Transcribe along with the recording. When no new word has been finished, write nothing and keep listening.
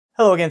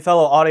Hello again,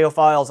 fellow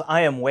audiophiles.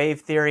 I am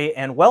Wave Theory,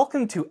 and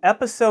welcome to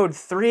episode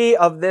 3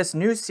 of this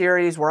new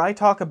series where I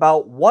talk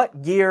about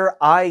what gear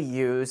I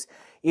use,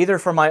 either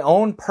for my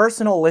own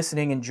personal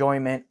listening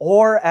enjoyment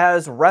or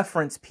as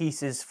reference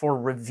pieces for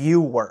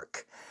review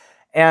work.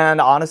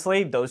 And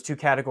honestly, those two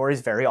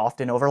categories very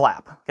often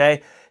overlap,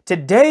 okay?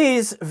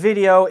 Today's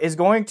video is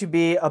going to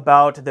be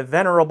about the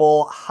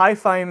venerable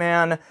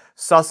HiFiMan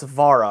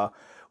Susvara,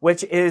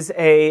 which is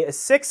a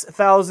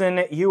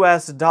 $6,000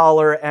 US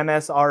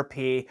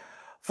MSRP,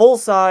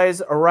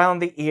 full-size,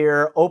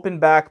 around-the-ear,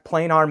 open-back,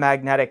 planar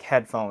magnetic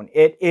headphone.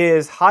 It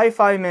is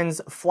HiFiMan's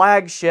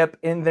flagship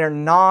in their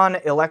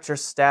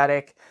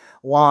non-electrostatic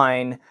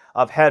line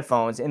of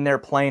headphones, in their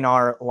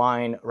planar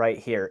line right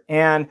here.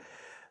 And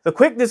the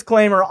quick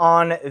disclaimer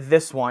on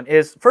this one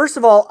is, first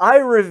of all, I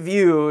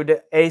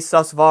reviewed a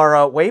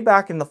Susvara way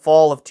back in the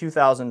fall of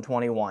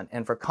 2021.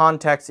 And for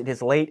context, it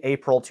is late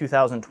April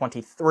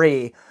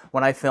 2023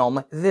 when I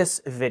film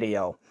this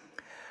video.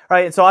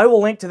 Right, so I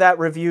will link to that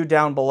review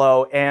down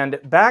below. And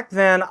back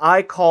then,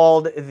 I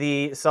called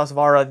the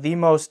Susvara the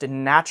most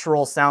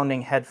natural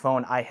sounding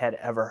headphone I had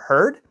ever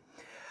heard.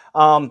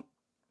 And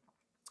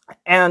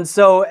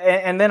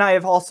then I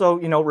have also,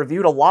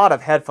 reviewed a lot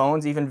of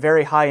headphones, even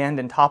very high-end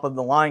and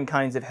top-of-the-line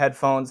kinds of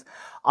headphones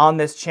on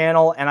this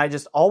channel, and I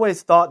just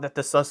always thought that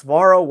the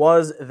Susvara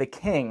was the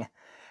king.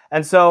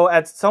 And so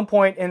at some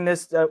point in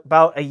this,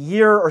 about a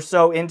year or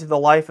so into the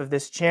life of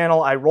this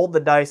channel, I rolled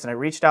the dice and I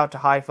reached out to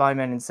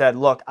HiFiMan and said,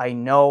 look, I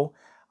know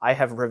I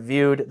have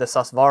reviewed the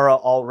Susvara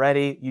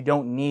already. You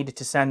don't need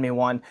to send me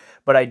one,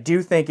 but I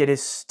do think it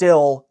is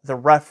still the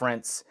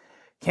reference.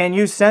 Can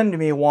you send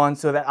me one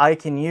so that I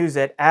can use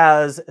it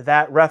as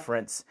that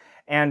reference?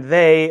 And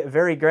they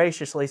very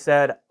graciously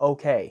said,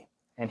 okay.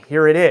 And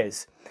here it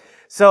is.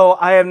 So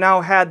I have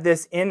now had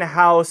this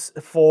in-house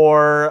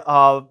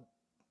for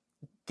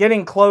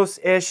getting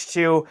close-ish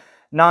to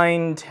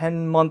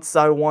 9-10 months,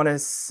 I want to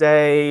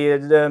say.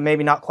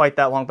 Maybe not quite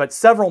that long, but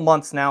several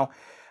months now.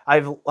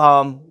 I've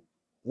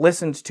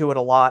listened to it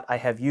a lot. I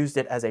have used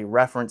it as a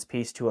reference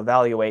piece to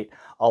evaluate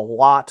a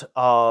lot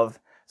of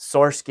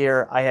source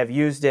gear. I have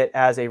used it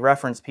as a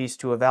reference piece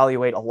to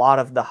evaluate a lot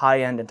of the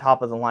high-end and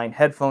top-of-the-line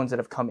headphones that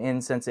have come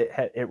in since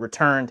it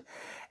returned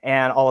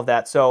and all of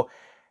that. So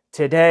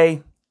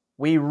today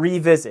I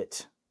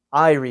revisit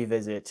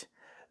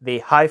the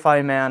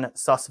HiFiMan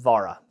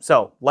Susvara.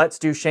 So let's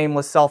do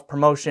shameless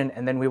self-promotion,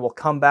 and then we will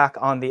come back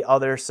on the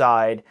other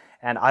side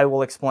and I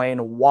will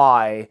explain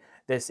why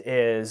this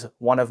is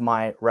one of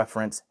my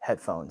reference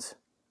headphones.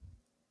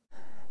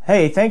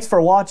 Hey, thanks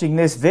for watching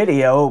this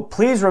video.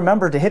 Please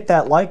remember to hit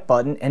that like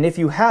button, and if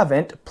you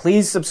haven't,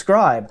 please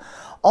subscribe.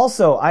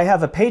 Also, I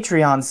have a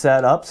Patreon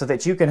set up so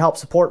that you can help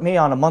support me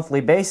on a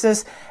monthly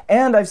basis,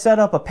 and I've set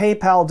up a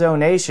PayPal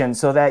donation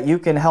so that you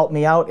can help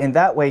me out in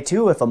that way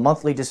too if a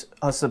monthly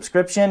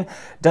subscription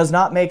does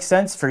not make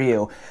sense for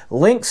you.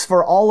 Links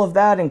for all of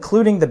that,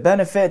 including the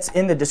benefits,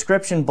 in the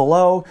description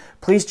below.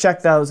 Please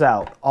check those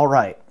out. All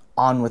right,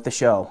 on with the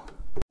show.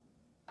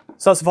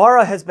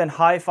 Susvara has been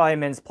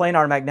HiFiMan's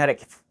planar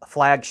magnetic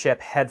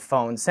flagship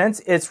headphone since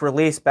its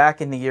release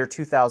back in the year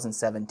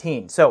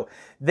 2017. So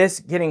this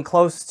getting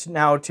close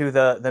now to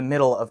the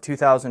middle of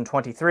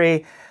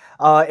 2023.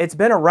 It's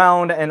been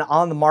around and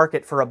on the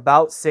market for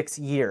about 6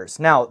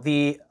 years. Now,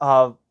 the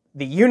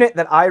unit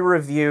that I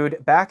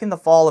reviewed back in the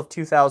fall of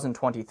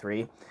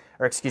 2023,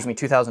 or excuse me,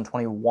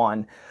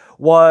 2021,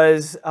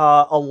 was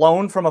a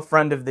loan from a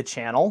friend of the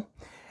channel.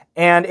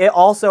 And it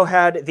also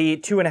had the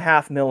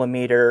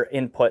 2.5mm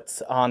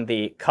inputs on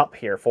the cup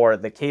here for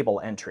the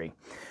cable entry.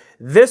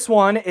 This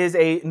one is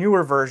a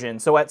newer version.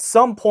 So at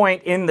some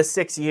point in the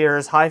 6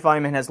 years,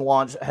 HiFiMan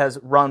has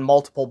run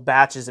multiple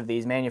batches of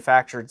these,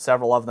 manufactured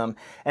several of them,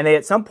 and they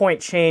at some point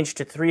changed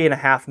to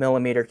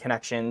 3.5mm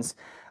connections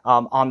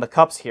on the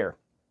cups here.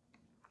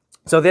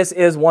 So this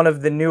is one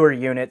of the newer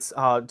units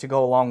to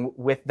go along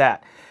with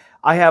that.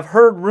 I have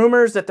heard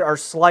rumors that there are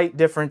slight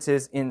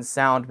differences in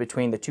sound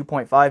between the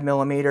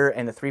 2.5mm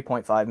and the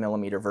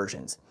 3.5mm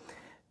versions.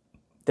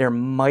 There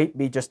might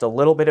be just a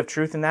little bit of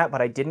truth in that,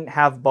 but I didn't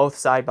have both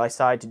side by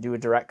side to do a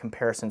direct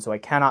comparison, so I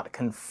cannot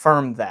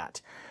confirm that.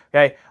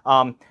 Okay,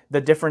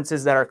 the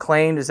differences that are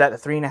claimed is that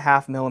the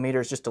 3.5mm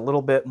is just a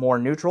little bit more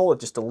neutral, with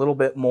just a little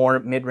bit more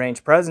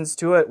mid-range presence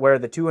to it, where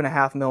the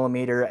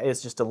 2.5mm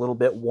is just a little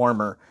bit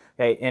warmer,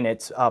 okay, in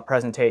its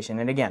presentation.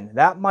 And again,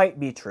 that might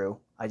be true.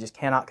 I just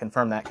cannot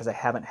confirm that because I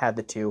haven't had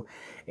the two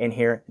in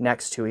here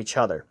next to each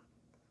other.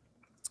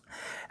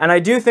 And I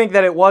do think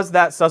that it was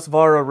that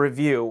Susvara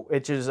review,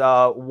 which is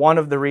one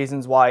of the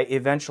reasons why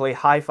eventually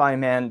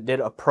HiFiMan did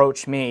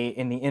approach me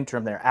in the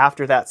interim there.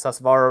 After that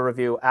Susvara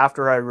review,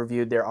 after I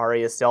reviewed their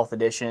Aria Stealth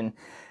Edition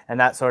and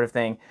that sort of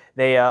thing,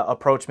 they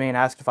approached me and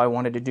asked if I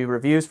wanted to do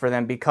reviews for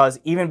them, because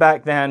even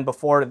back then,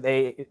 before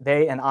they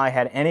and I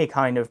had any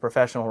kind of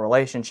professional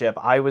relationship,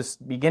 I was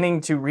beginning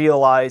to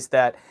realize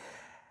that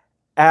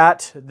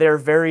at their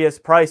various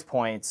price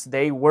points,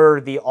 they were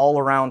the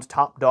all-around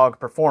top dog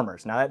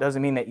performers. Now, that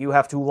doesn't mean that you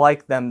have to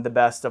like them the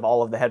best of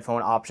all of the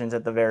headphone options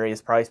at the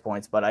various price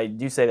points, but I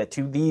do say that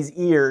to these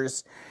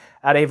ears,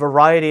 at a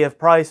variety of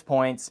price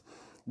points,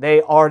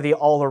 they are the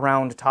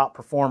all-around top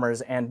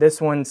performers, and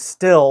this one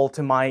still,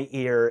 to my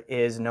ear,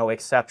 is no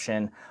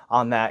exception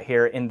on that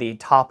here in the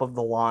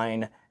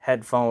top-of-the-line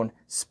headphone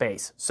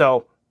space.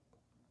 So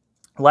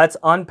let's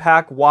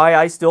unpack why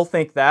I still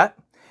think that.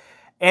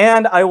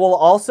 And I will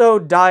also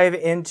dive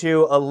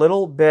into a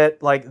little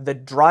bit like the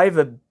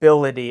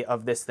drivability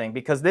of this thing,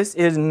 because this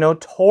is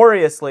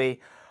notoriously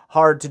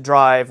hard to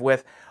drive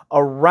with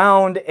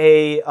around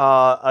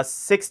a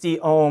 60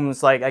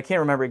 ohms, like I can't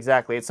remember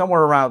exactly. It's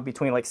somewhere around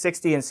between like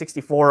 60 and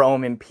 64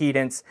 ohm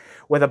impedance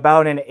with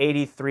about an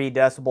 83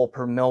 decibel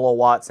per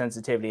milliwatt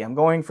sensitivity. I'm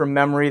going from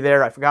memory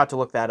there. I forgot to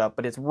look that up,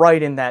 but it's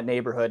right in that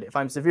neighborhood. If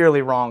I'm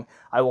severely wrong,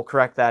 I will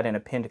correct that in a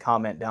pinned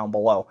comment down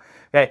below.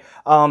 Okay.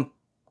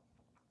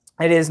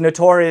 It is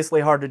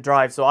notoriously hard to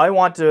drive, so I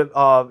want to,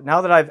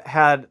 now that I've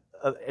had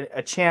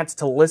a chance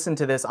to listen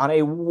to this on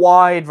a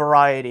wide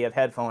variety of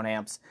headphone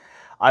amps,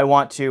 I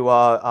want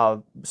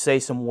to say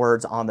some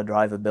words on the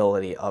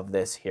drivability of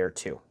this here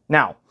too.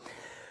 Now,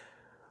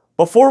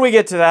 before we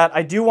get to that,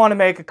 I do want to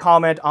make a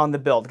comment on the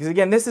build, because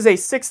again, this is a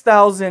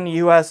 $6,000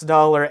 US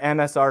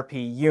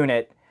MSRP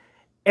unit,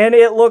 and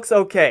it looks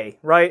okay,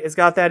 right? It's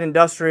got that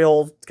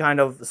industrial kind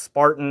of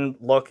Spartan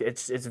look.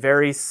 It's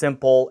very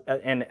simple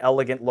and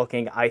elegant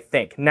looking, I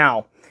think.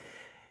 Now,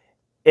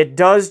 it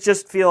does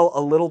just feel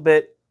a little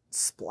bit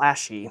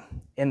splashy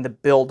in the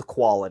build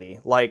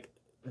quality. Like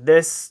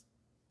this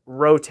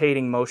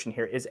rotating motion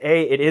here is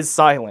it is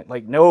silent,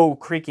 like no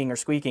creaking or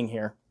squeaking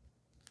here.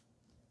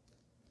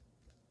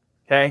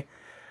 Okay?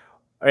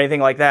 Or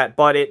anything like that,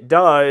 but it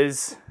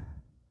does.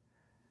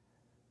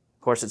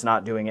 Of course, it's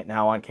not doing it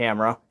now on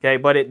camera, okay?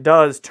 But it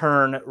does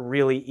turn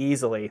really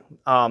easily.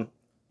 If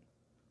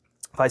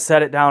I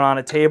set it down on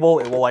a table,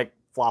 it will like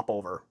flop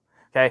over,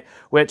 okay?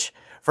 Which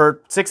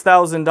for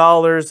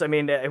 $6,000, I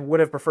mean, I would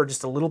have preferred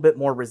just a little bit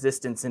more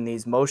resistance in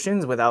these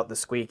motions without the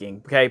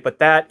squeaking, okay? But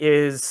that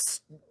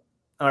is,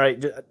 all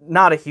right,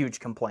 not a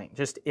huge complaint,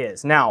 just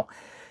is. Now,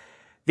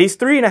 these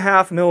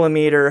 3.5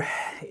 millimeter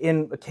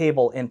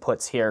cable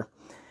inputs here,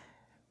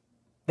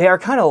 they are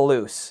kind of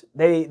loose.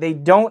 They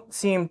don't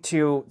seem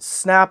to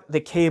snap the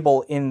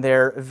cable in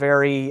there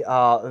very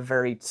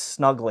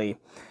snugly.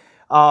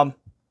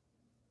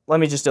 Let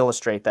me just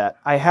illustrate that.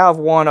 I have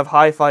one of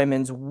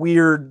HiFiMan's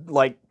weird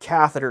like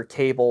catheter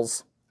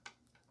cables,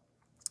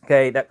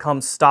 okay, that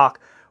comes stock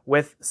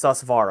with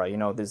Susvara. You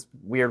know, this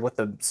weird with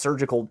the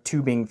surgical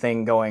tubing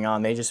thing going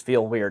on. They just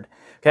feel weird,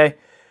 okay?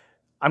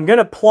 I'm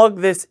gonna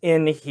plug this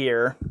in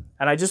here,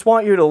 and I just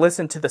want you to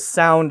listen to the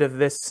sound of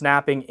this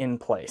snapping in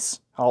place.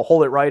 I'll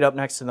hold it right up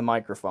next to the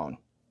microphone.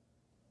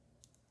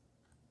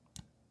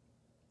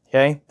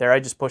 Okay, there I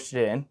just pushed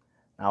it in.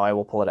 Now I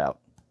will pull it out.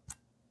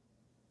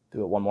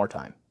 Do it one more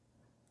time.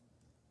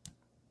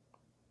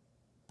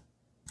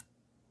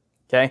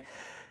 Okay,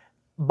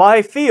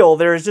 by feel,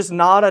 there is just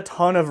not a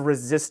ton of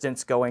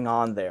resistance going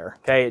on there.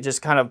 Okay, it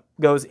just kind of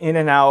goes in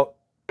and out.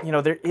 You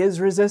know, there is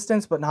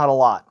resistance, but not a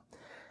lot.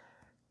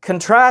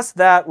 Contrast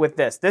that with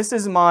this. This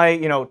is my,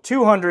 you know,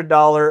 $200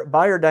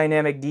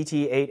 Beyerdynamic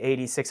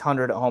DT880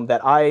 600 ohm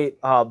that I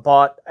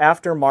bought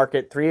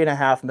aftermarket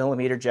 3.5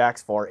 millimeter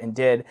jacks for and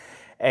did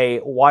a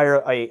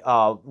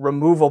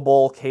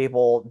removable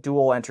cable,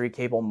 dual entry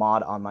cable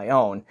mod on my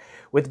own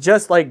with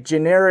just like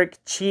generic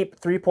cheap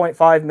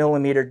 3.5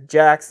 millimeter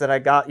jacks that I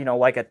got, you know,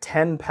 like a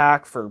 10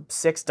 pack for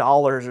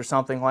 $6 or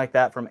something like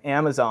that from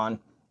Amazon.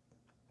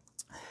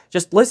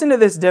 Just listen to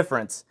this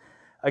difference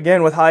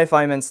again with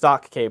HiFiMan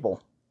stock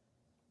cable.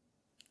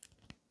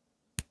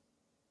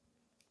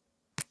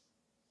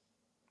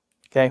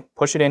 Okay,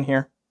 push it in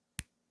here,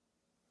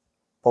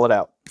 pull it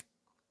out.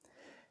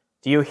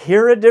 Do you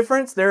hear a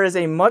difference? There is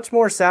a much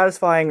more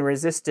satisfying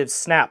resistive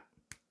snap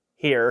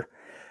here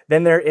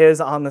than there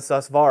is on the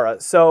Susvara.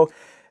 So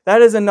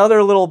that is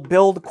another little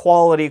build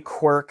quality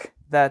quirk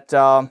that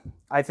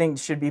I think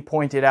should be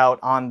pointed out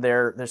on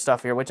their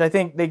stuff here, which I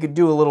think they could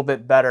do a little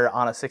bit better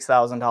on a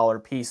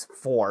 $6,000 piece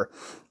for.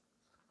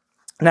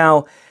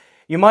 Now,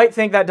 you might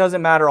think that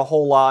doesn't matter a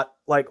whole lot.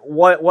 Like,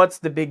 what's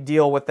the big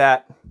deal with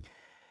that?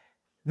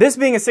 This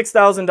being a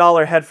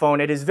 $6,000 headphone,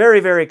 it is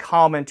very, very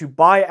common to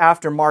buy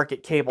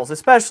aftermarket cables,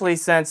 especially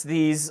since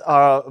these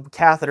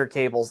catheter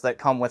cables that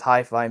come with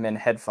HiFiMan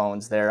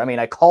headphones there. I mean,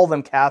 I call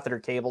them catheter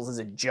cables as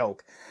a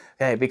joke,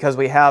 okay, because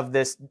we have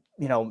this,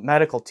 you know,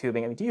 medical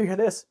tubing. I mean, do you hear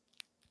this?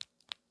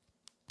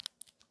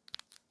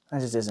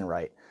 That just isn't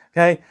right,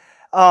 okay?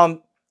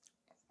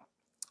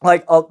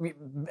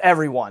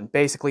 Everyone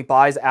basically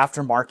buys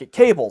aftermarket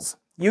cables.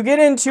 You get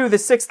into the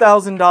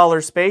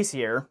 $6,000 space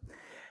here,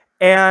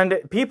 and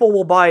people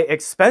will buy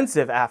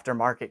expensive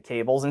aftermarket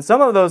cables, and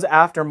some of those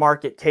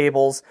aftermarket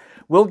cables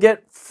will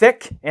get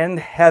thick and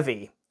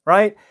heavy,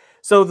 right?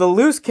 So the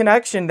loose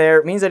connection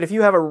there means that if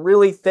you have a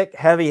really thick,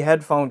 heavy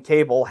headphone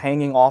cable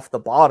hanging off the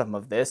bottom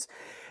of this,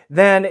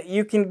 then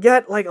you can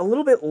get like a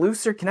little bit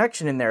looser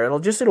connection in there.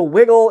 It'll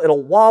wiggle,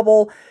 it'll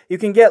wobble. You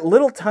can get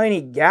little tiny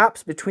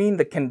gaps between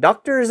the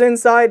conductors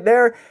inside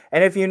there.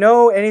 And if you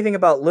know anything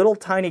about little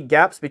tiny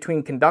gaps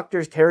between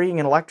conductors carrying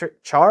an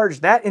electric charge,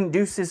 that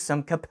induces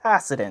some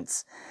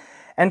capacitance.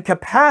 And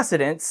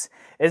capacitance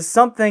is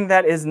something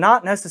that is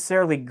not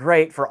necessarily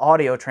great for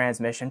audio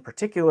transmission,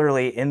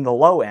 particularly in the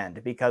low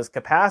end, because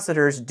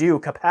capacitors do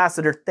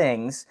capacitor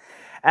things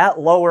at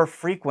lower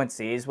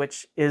frequencies,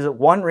 which is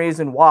one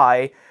reason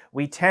why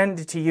we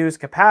tend to use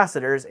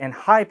capacitors in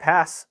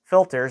high-pass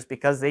filters,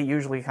 because they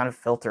usually kind of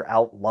filter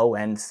out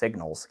low-end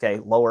signals, okay,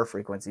 lower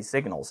frequency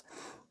signals.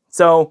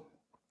 So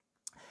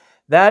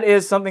that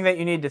is something that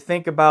you need to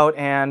think about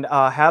and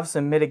have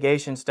some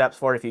mitigation steps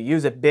for. If you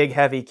use a big,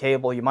 heavy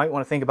cable, you might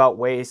want to think about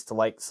ways to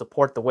like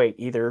support the weight,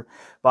 either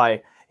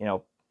by, you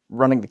know,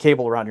 running the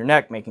cable around your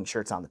neck, making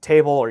sure it's on the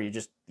table, or you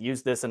just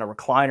use this in a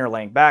recliner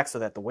laying back so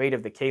that the weight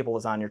of the cable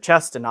is on your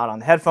chest and not on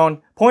the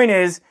headphone. Point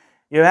is,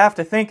 you have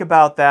to think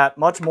about that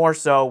much more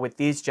so with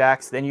these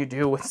jacks than you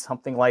do with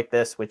something like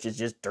this, which is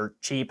just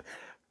dirt cheap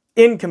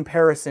in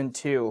comparison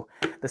to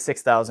the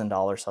 $6,000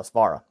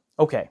 Susvara.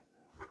 Okay.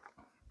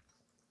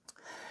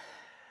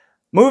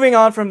 Moving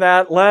on from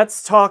that,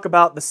 let's talk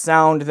about the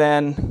sound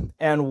then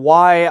and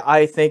why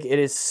I think it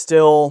is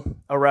still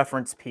a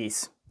reference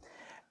piece.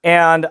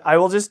 And I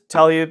will just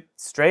tell you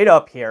straight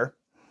up here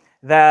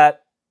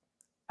that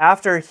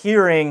after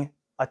hearing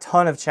a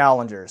ton of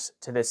challengers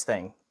to this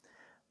thing,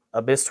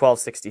 Abyss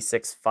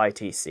 1266 Phi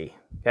TC,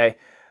 okay,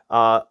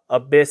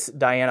 Abyss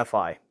Diana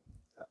Phi,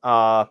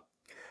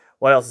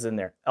 what else is in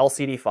there?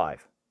 LCD5,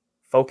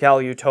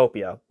 Focal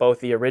Utopia,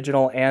 both the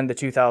original and the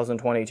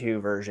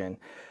 2022 version,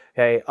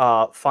 okay,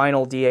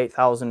 Final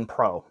D8000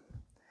 Pro,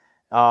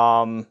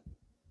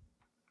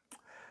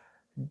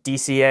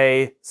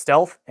 DCA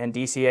Stealth and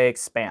DCA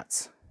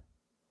Expanse.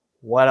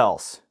 What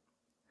else?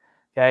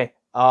 Okay,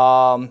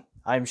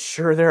 I'm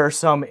sure there are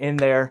some in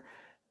there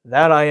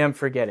that I am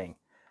forgetting.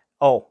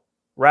 Oh,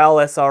 RAL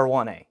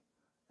SR1A.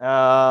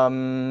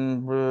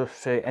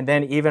 And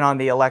then even on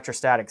the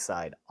electrostatic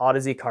side,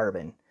 Odyssey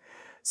Carbon,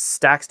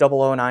 Stax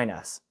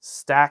 009S,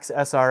 Stax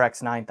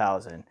SRX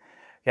 9000.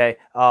 Okay,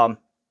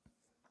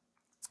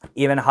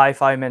 even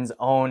HiFiMan's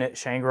own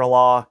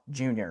Shangri-La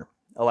Junior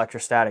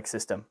electrostatic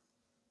system.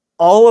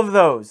 All of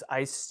those,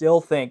 I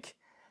still think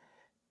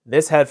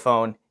this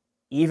headphone,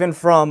 even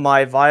from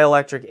my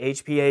Vioelectric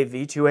HPA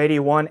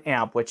V281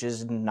 amp, which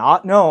is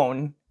not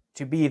known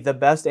to be the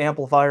best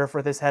amplifier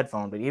for this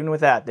headphone, but even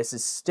with that, this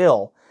is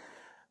still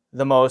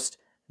the most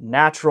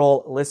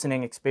natural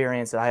listening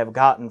experience that I have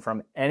gotten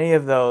from any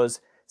of those,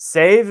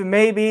 save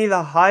maybe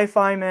the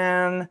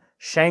HiFiMan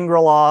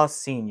Shangri-La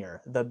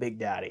Senior, the Big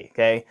Daddy,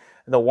 okay?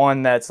 The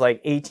one that's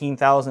like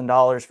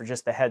 $18,000 for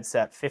just the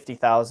headset,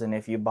 $50,000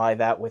 if you buy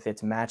that with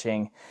its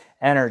matching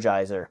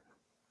Energizer.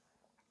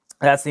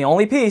 That's the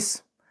only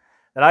piece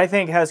that I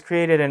think has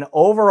created an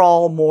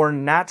overall more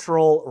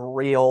natural,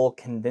 real,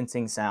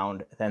 convincing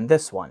sound than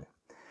this one.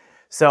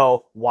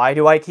 So why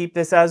do I keep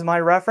this as my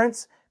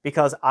reference?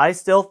 Because I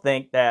still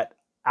think that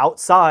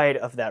outside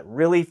of that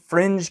really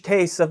fringe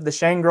case of the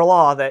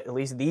Shangri-La that at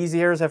least these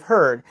ears have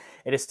heard,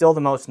 it is still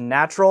the most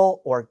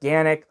natural,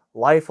 organic,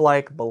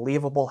 lifelike,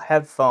 believable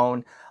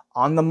headphone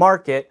on the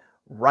market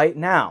right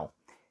now,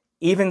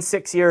 even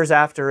 6 years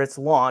after its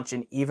launch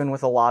and even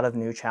with a lot of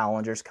new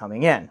challengers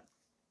coming in.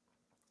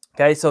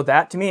 Okay, so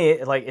that to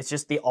me, like, it's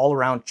just the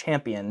all-around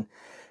champion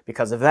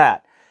because of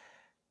that.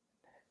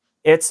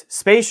 Its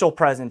spatial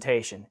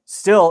presentation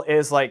still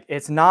is like,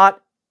 it's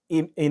not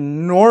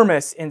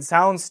enormous in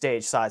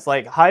soundstage size,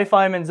 like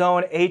HiFiMan's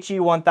own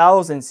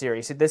HE1000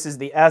 series. This is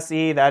the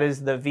SE, that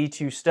is the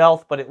V2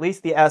 Stealth, but at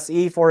least the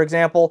SE, for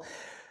example,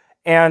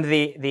 and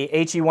the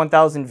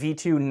HE1000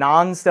 V2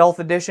 non-stealth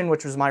edition,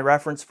 which was my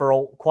reference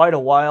for quite a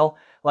while,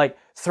 like,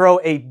 throw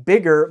a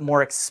bigger,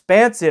 more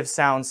expansive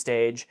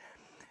soundstage.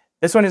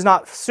 This one is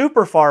not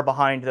super far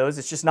behind those,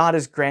 it's just not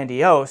as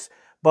grandiose,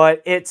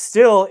 but it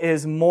still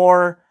is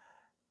more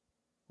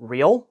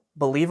real,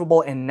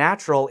 believable, and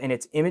natural in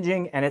its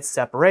imaging and its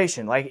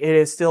separation. Like, it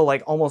is still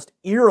like almost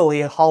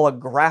eerily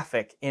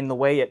holographic in the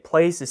way it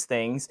places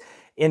things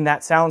in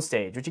that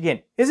soundstage, which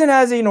again, isn't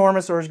as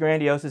enormous or as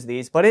grandiose as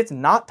these, but it's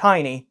not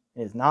tiny.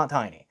 It is not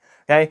tiny,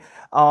 okay?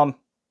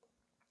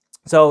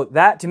 So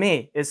that to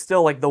me is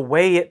still like the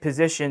way it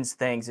positions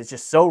things is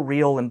just so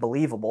real and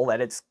believable that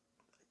it's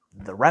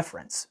the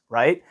reference,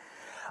 right?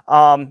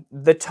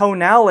 The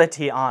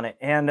tonality on it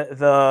and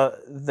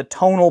the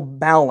tonal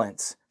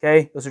balance,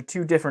 okay? Those are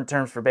two different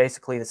terms for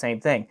basically the same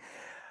thing.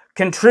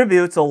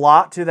 Contributes a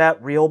lot to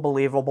that real,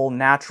 believable,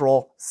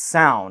 natural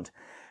sound,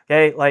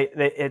 okay? Like,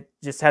 it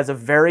just has a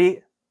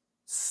very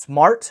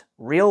smart,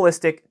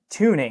 realistic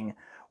tuning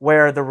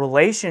where the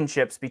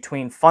relationships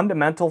between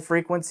fundamental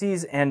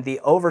frequencies and the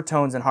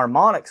overtones and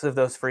harmonics of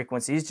those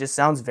frequencies just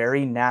sounds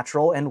very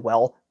natural and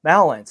well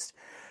balanced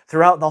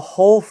throughout the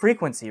whole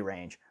frequency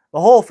range.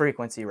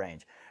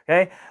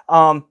 Okay?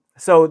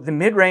 So the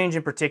mid-range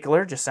in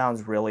particular just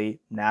sounds really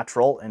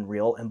natural and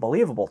real and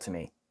believable to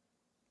me.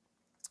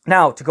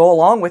 Now, to go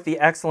along with the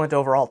excellent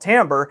overall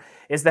timbre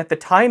is that the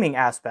timing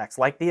aspects,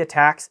 like the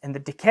attacks and the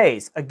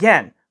decays,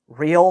 again,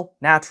 real,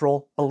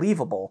 natural,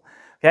 believable.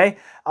 Okay,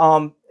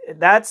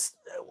 that's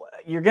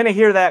you're going to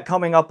hear that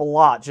coming up a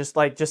lot. Just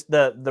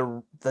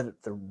the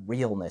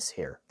realness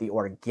here, the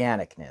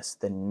organicness,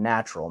 the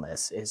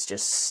naturalness is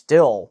just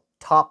still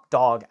top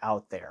dog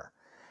out there.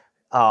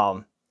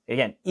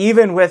 Again,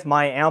 even with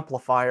my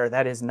amplifier,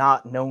 that is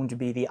not known to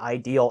be the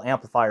ideal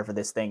amplifier for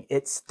this thing.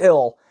 It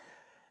still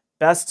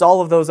bests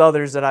all of those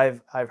others that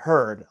I've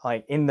heard,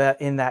 like in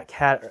that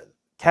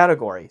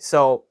category.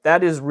 So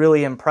that is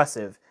really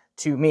impressive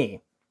to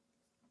me.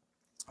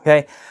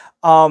 Okay.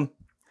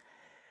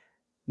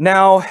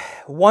 Now,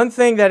 one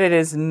thing that it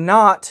is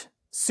not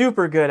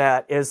super good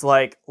at is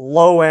like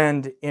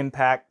low-end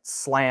impact,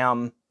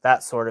 slam,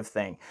 that sort of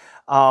thing.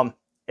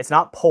 It's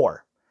not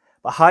poor,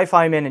 but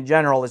HiFiMan in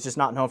general is just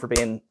not known for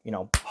being, you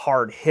know,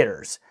 hard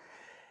hitters.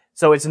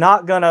 So it's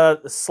not gonna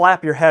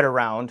slap your head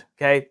around,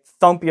 okay,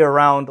 thump you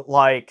around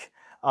like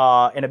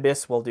an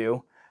Abyss will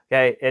do,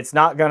 okay. It's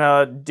not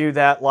gonna do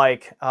that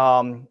like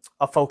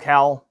a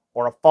Focal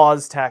or a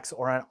Foztex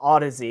or an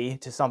Odyssey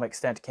to some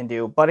extent can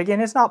do. But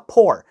again, it's not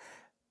poor.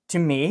 To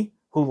me,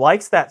 who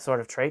likes that sort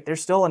of trait,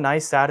 there's still a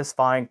nice,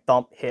 satisfying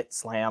thump, hit,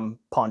 slam,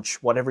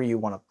 punch, whatever you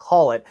want to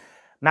call it,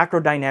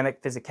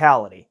 macrodynamic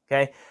physicality,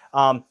 okay?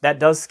 That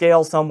does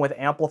scale some with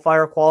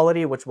amplifier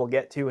quality, which we'll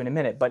get to in a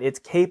minute, but it's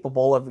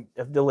capable of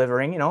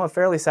delivering, you know, a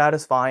fairly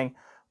satisfying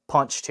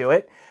punch to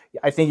it.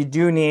 I think you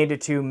do need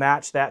to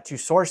match that to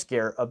source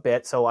gear a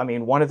bit. So, I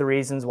mean, one of the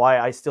reasons why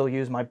I still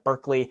use my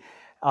Berkeley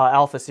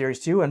Alpha Series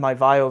 2 and my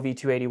Vio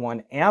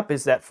V281 amp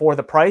is that for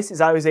the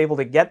prices I was able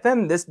to get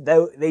them,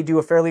 they do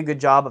a fairly good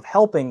job of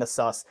helping the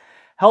sus,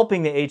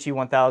 helping the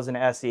HE1000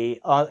 SE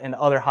and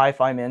other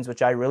HiFiMans,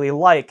 which I really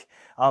like,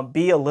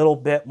 be a little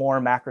bit more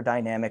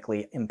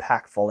macrodynamically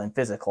impactful and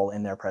physical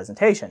in their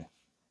presentation.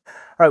 All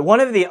right,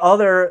 one of the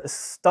other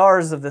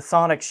stars of the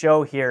Sonic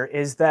show here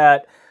is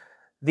that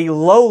the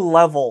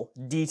low-level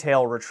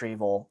detail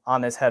retrieval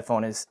on this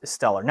headphone is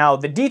stellar. Now,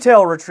 the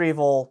detail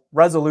retrieval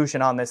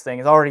resolution on this thing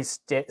is already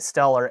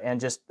stellar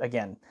and just,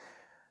 again,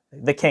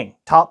 the king,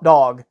 top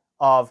dog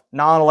of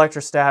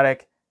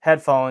non-electrostatic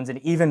headphones, and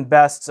even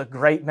bests a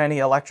great many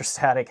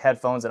electrostatic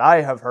headphones that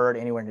I have heard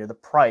anywhere near the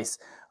price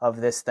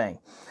of this thing.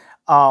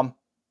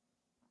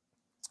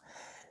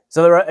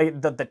 So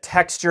the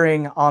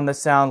texturing on the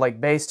sound, like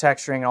bass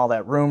texturing and all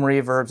that, room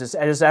reverbs,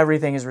 just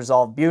everything is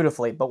resolved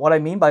beautifully. But what I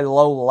mean by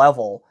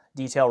low-level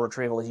detail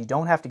retrieval is you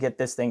don't have to get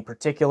this thing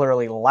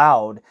particularly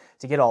loud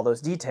to get all those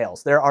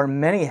details. There are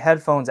many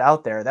headphones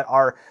out there that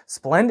are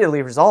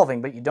splendidly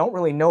resolving, but you don't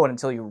really know it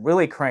until you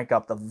really crank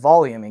up the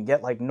volume and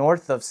get like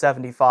north of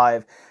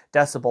 75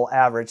 decibel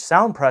average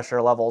sound pressure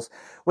levels,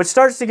 which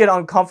starts to get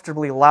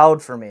uncomfortably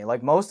loud for me.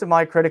 Like most of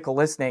my critical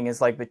listening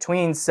is like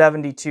between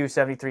 72,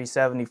 73,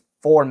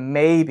 74,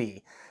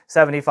 maybe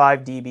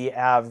 75 dB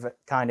av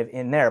kind of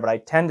in there, but I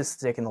tend to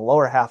stick in the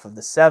lower half of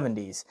the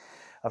 70s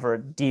for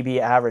dB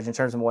average in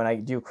terms of when I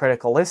do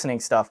critical listening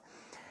stuff.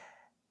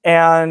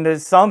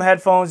 And some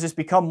headphones just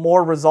become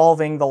more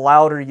resolving the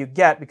louder you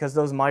get because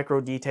those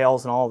micro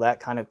details and all that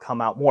kind of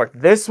come out more.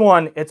 This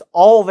one, it's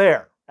all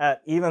there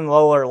at even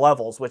lower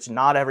levels, which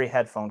not every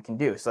headphone can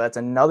do. So that's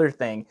another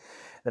thing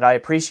that I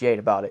appreciate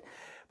about it.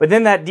 But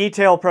then that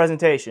detail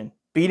presentation,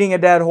 beating a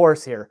dead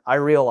horse here, I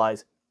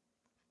realize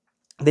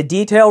the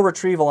detail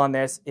retrieval on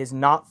this is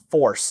not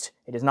forced.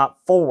 It is not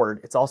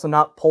forward. It's also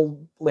not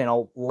pulled, you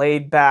know,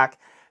 laid back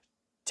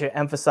to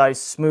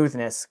emphasize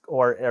smoothness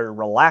or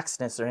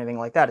relaxedness or anything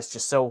like that. It's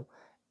just so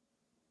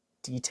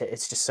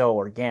it's just so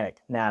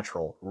organic,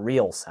 natural,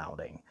 real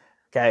sounding.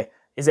 Okay.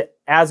 Is it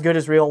as good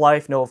as real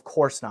life? No, of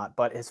course not.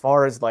 But as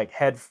far as like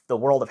the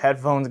world of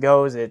headphones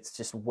goes, it's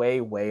just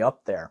way, way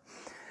up there.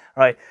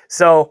 All right.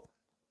 So,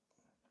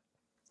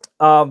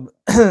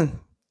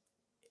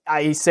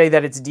 I say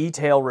that its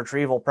detail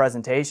retrieval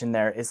presentation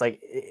there is like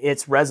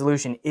its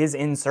resolution is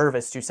in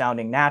service to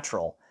sounding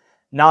natural.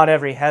 Not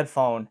every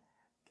headphone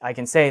I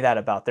can say that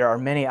about. There are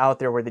many out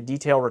there where the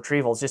detail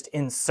retrieval is just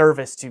in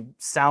service to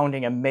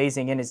sounding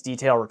amazing in its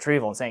detail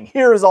retrieval and saying,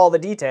 here's all the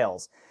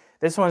details.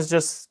 This one's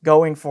just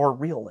going for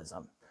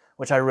realism,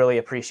 which I really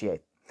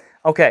appreciate.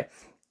 Okay.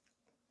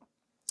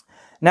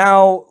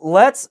 Now,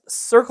 let's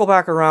circle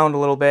back around a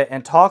little bit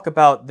and talk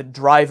about the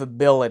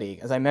drivability.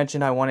 As I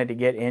mentioned, I wanted to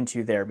get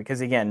into there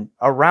because, again,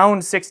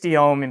 around 60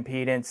 ohm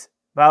impedance,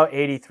 about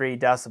 83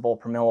 decibel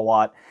per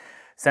milliwatt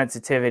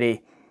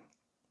sensitivity.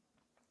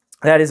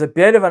 That is a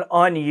bit of an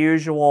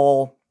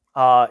unusual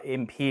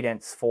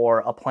impedance for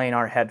a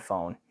planar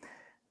headphone.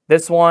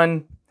 This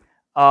one,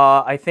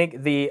 I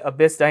think the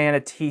Abyss Diana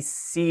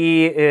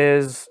TC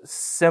is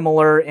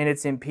similar in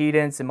its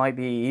impedance. It might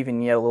be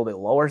even yet a little bit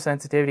lower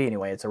sensitivity.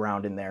 Anyway, it's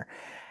around in there.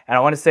 And I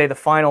want to say the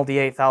final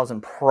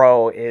D8000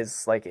 Pro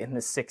is like in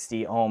the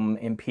 60 ohm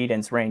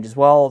impedance range as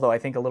well, although I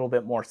think a little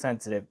bit more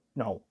sensitive.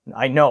 No,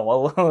 I know, a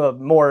little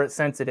more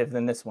sensitive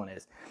than this one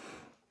is.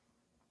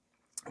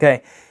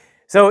 Okay.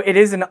 So it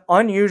is an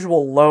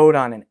unusual load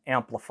on an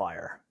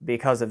amplifier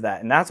because of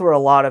that. And that's where a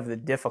lot of the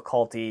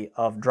difficulty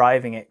of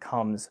driving it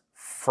comes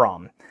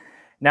from.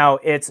 Now,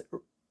 its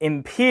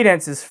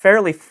impedance is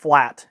fairly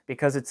flat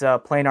because it's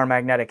a planar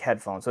magnetic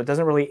headphone. So it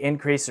doesn't really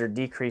increase or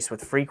decrease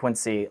with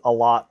frequency a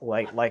lot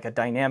like a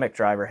dynamic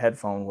driver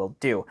headphone will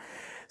do.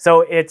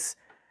 So it's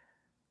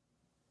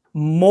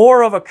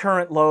more of a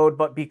current load,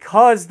 but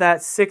because that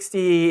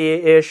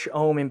 60-ish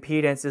ohm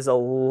impedance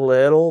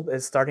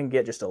is starting to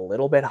get just a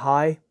little bit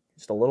high,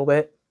 just a little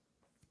bit,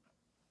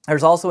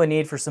 there's also a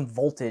need for some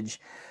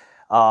voltage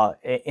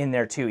in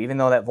there too, even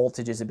though that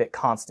voltage is a bit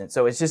constant.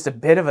 So it's just a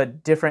bit of a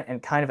different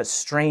and kind of a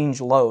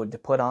strange load to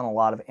put on a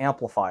lot of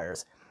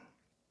amplifiers.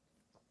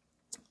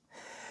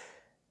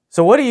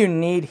 So what do you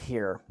need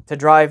here to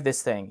drive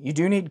this thing? You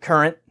do need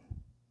current.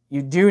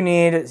 You do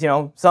need,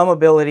 some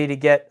ability to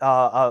get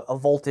a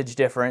voltage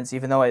difference,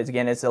 even though,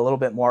 again, it's a little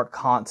bit more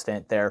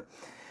constant there.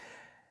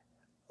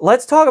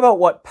 Let's talk about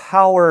what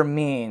power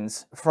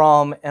means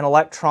from an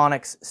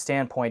electronics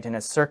standpoint and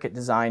a circuit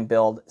design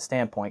build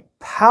standpoint.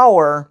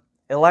 Power,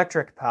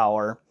 electric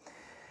power,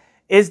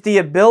 is the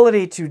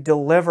ability to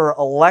deliver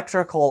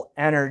electrical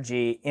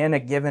energy in a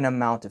given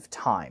amount of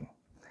time.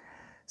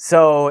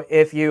 So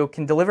if you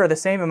can deliver the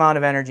same amount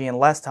of energy in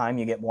less time,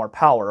 you get more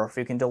power. Or if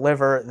you can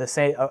deliver the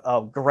same,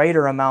 a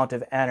greater amount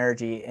of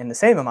energy in the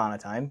same amount of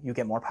time, you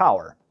get more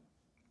power.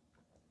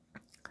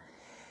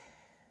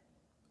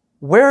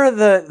 Where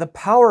the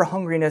power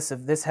hungriness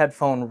of this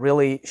headphone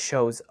really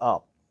shows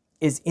up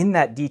is in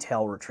that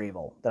detail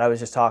retrieval that I was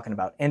just talking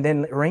about, and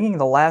then wringing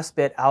the last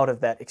bit out of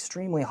that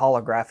extremely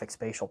holographic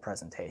spatial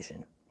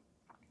presentation.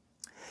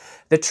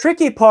 The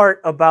tricky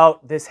part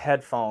about this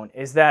headphone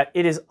is that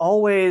it is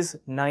always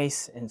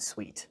nice and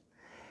sweet.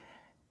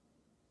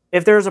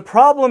 If there's a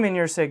problem in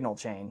your signal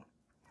chain,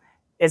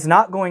 it's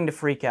not going to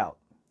freak out.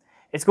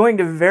 It's going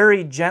to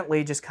very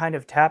gently just kind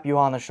of tap you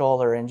on the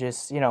shoulder and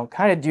just,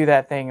 kind of do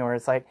that thing where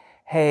it's like,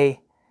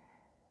 hey,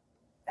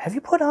 have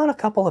you put on a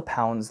couple of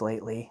pounds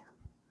lately?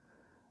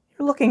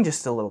 You're looking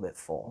just a little bit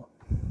full.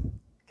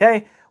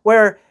 Okay?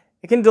 Where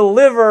it can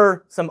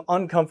deliver some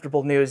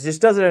uncomfortable news,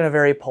 just does it in a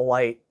very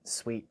polite,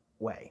 sweet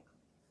way.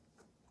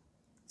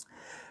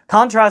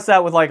 Contrast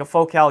that with like a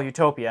Focal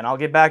Utopia, and I'll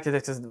get back to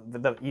this because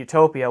the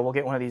Utopia, we'll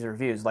get one of these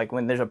reviews. Like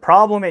when there's a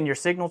problem in your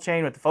signal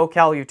chain with the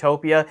Focal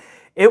Utopia,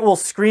 it will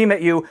scream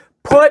at you,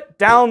 put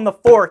down the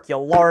fork, you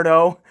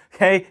lardo.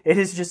 Okay? It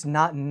is just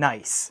not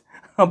nice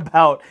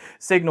about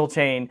signal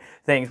chain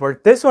things,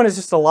 where this one is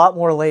just a lot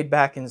more laid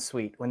back and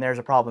sweet when there's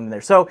a problem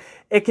there. So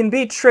it can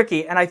be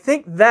tricky, and I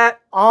think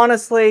that,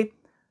 honestly,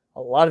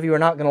 a lot of you are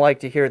not going to like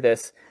to hear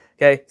this.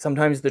 Okay?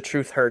 Sometimes the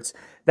truth hurts.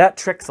 That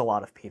tricks a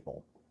lot of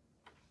people.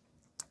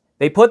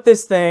 They put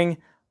this thing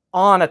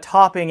on a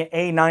topping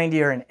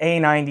A90 or an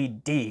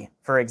A90D,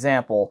 for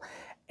example,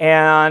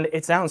 and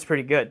it sounds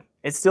pretty good.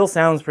 It still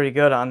sounds pretty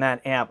good on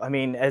that amp. I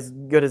mean, as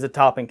good as a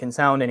topping can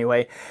sound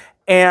anyway.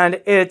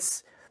 And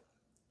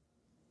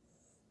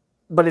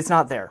but it's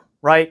not there,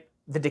 right?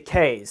 The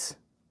decays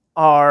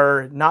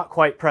are not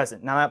quite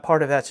present. Now, that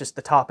part of that's just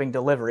the topping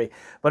delivery,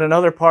 but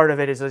another part of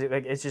it is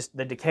it's just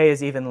the decay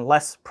is even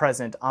less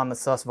present on the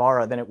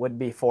Susvara than it would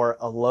be for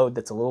a load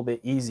that's a little bit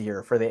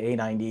easier for the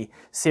A90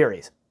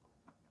 series.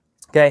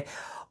 Okay.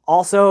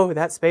 Also,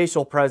 that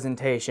spatial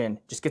presentation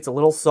just gets a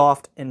little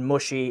soft and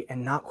mushy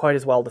and not quite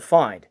as well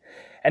defined.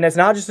 And it's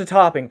not just a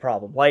topping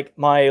problem. Like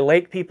my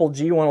Lake People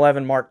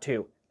G111 Mark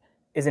II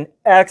is an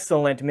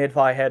excellent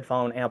mid-fi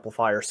headphone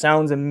amplifier.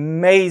 Sounds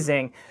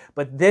amazing,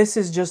 but this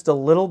is just a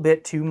little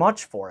bit too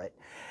much for it.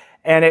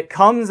 And it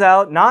comes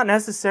out not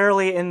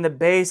necessarily in the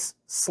bass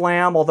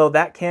slam, although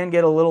that can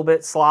get a little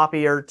bit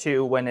sloppier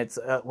too when it's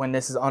when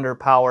this is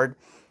underpowered.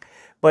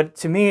 But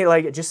to me,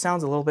 like, it just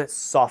sounds a little bit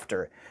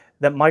softer.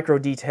 That micro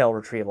detail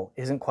retrieval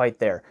isn't quite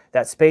there.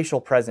 That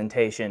spatial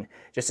presentation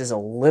just is a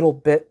little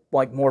bit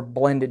like more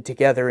blended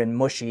together and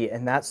mushy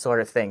and that sort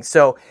of thing.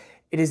 So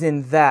it is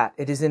in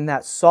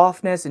that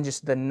softness and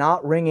just the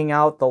not ringing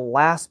out the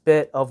last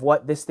bit of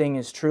what this thing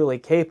is truly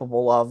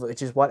capable of,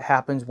 which is what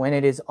happens when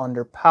it is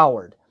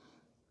underpowered.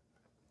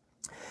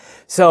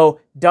 So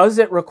does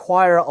it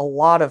require a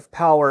lot of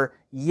power?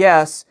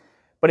 Yes,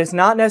 but it's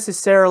not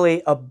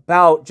necessarily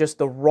about just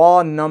the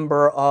raw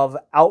number of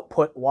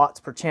output watts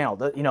per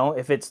channel.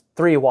 If it's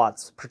 3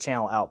 watts per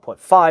channel output,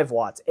 5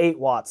 watts, 8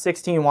 watts,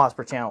 16 watts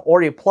per channel,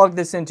 or you plug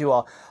this into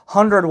a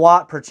 100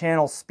 watt per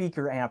channel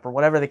speaker amp or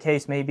whatever the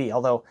case may be,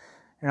 although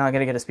you're not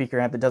going to get a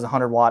speaker amp that does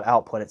 100 watt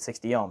output at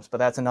 60 ohms, but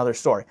that's another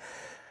story,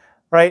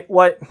 right?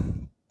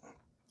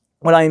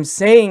 What I'm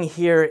saying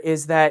here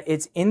is that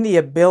it's in the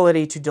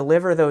ability to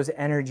deliver those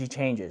energy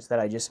changes that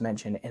I just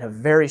mentioned in a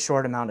very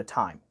short amount of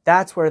time.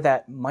 That's where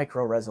that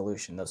micro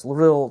resolution, those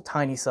little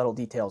tiny subtle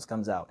details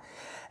comes out.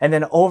 And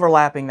then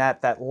overlapping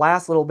that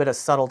last little bit of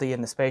subtlety in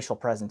the spatial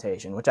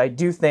presentation, which I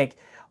do think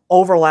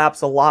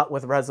overlaps a lot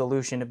with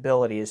resolution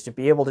ability, is to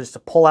be able just to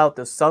pull out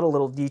those subtle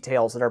little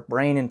details that our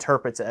brain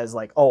interprets as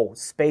like, oh,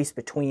 space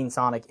between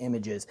sonic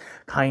images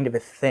kind of a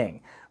thing,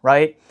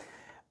 right?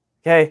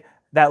 Okay.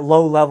 that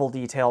low-level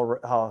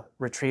detail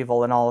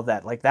retrieval and all of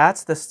that. Like,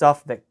 that's the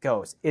stuff that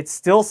goes. It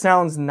still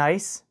sounds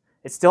nice.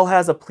 It still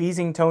has a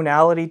pleasing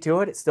tonality to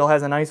it. It still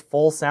has a nice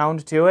full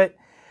sound to it.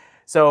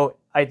 So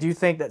I do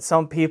think that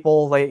some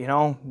people, like, you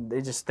know,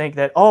 they just think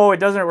that, oh, it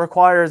doesn't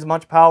require as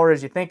much power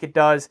as you think it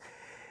does.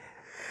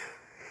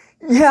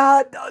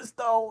 Yeah, it does,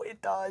 though.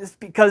 It does.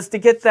 Because to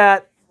get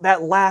that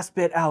last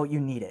bit out, you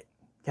need it.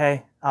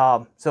 Okay?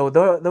 So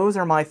those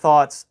are my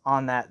thoughts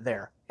on that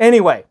there.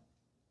 Anyway,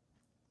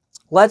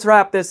 let's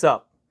wrap this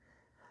up.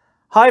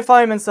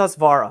 HiFiMan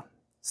Susvara,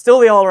 still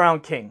the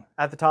all-around king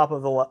at the top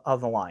of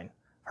the line.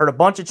 Heard a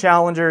bunch of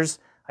challengers.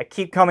 I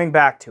keep coming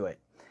back to it.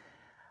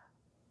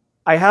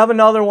 I have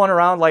another one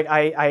around. Like,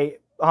 I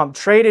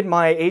traded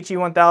my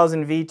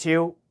HE1000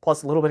 V2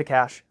 plus a little bit of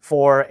cash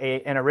for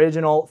an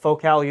original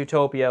Focal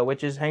Utopia,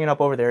 which is hanging up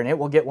over there, and it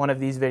will get one of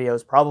these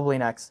videos probably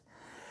next,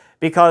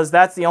 because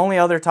that's the only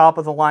other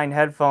top-of-the-line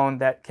headphone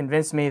that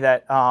convinced me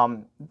that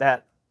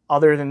that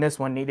other than this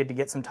one needed to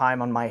get some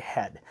time on my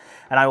head.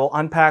 And I will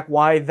unpack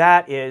why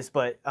that is,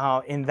 but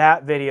in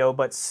that video.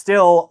 But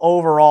still,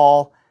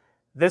 overall,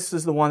 this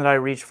is the one that I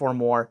reach for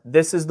more.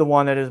 This is the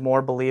one that is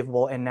more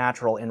believable and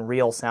natural and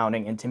real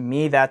sounding. And to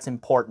me, that's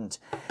important.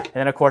 And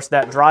then, of course,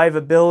 that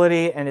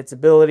drivability and its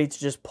ability to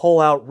just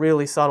pull out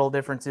really subtle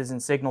differences in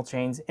signal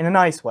chains in a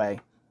nice way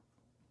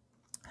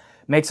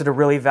makes it a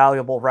really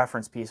valuable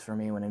reference piece for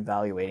me when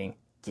evaluating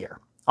gear.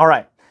 All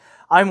right.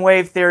 I'm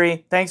Wave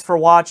Theory. Thanks for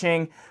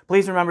watching.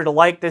 Please remember to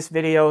like this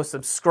video,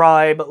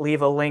 subscribe,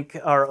 leave a link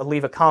or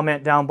leave a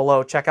comment down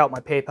below. Check out my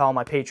PayPal,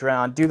 my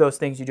Patreon. Do those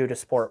things you do to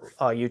support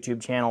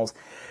YouTube channels.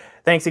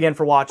 Thanks again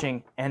for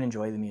watching, and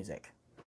enjoy the music.